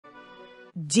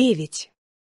9.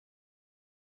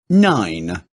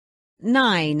 9.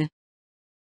 9.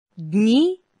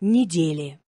 Дни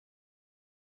недели.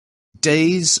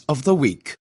 Days of the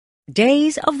week.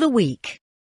 Days of the week.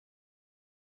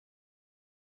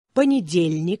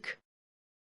 Понедельник,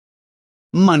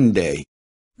 Monday.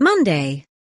 Monday.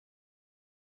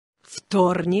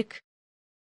 вторник,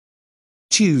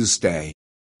 Tuesday.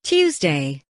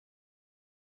 Tuesday.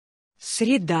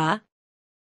 среда,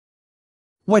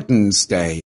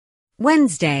 Wednesday.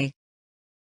 Wednesday.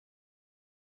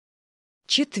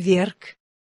 четверг,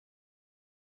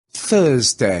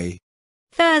 Thursday.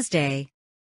 Thursday.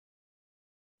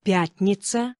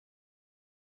 пятница,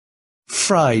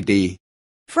 Friday.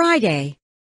 Friday.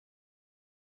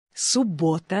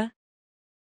 суббота,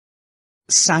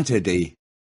 Saturday.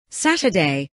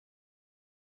 Saturday.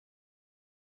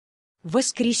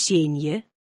 воскресенье,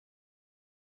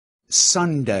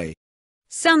 Sunday.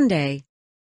 Sunday.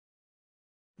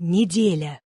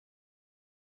 неделя.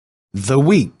 The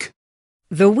week.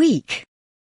 The week.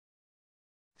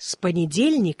 С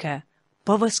понедельника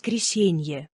по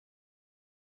воскресенье.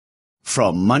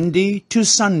 From Monday to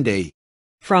Sunday.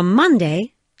 From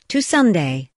Monday to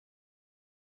Sunday.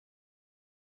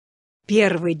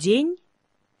 Первый день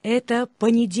 – это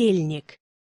понедельник.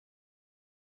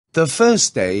 The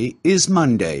first day is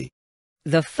Monday.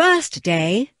 The first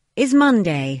day is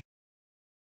Monday.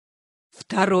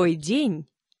 Второй день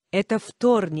 – это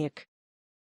вторник.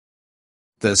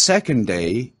 The second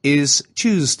day is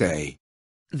Tuesday.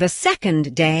 The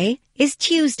second day is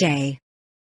Tuesday.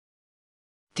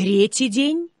 Третий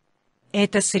день –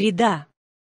 это среда.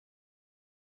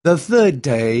 The third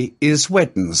day is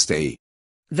Wednesday.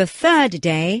 The third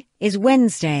day is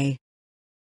Wednesday.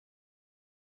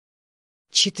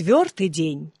 Четвертый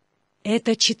день –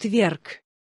 это четверг.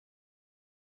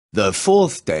 The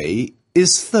fourth day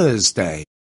is Thursday.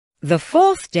 The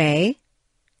fourth day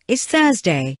is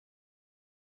Thursday.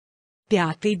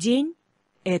 Пятый день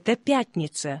 – это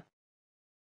пятница.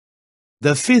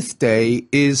 The fifth day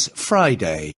is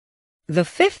Friday. The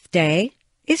fifth day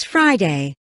is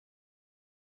Friday.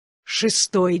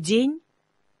 Шестой день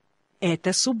 –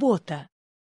 это суббота.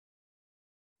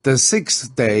 The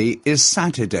sixth day is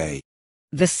Saturday.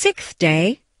 The sixth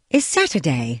day is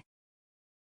Saturday.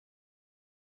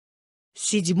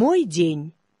 Седьмой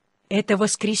день – это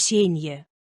воскресенье.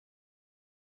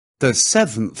 The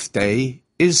seventh day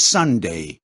is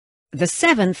Sunday. The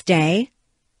seventh day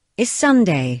is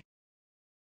Sunday.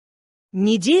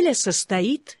 Неделя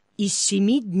состоит из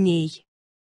 7 дней.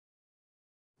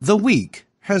 The week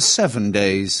has 7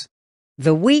 days.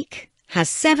 The week has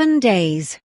 7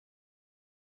 days.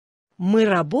 Мы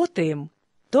работаем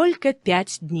только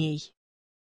 5 дней.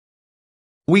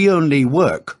 We only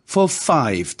work for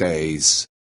 5 days.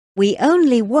 We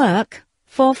only work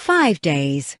for 5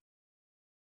 days.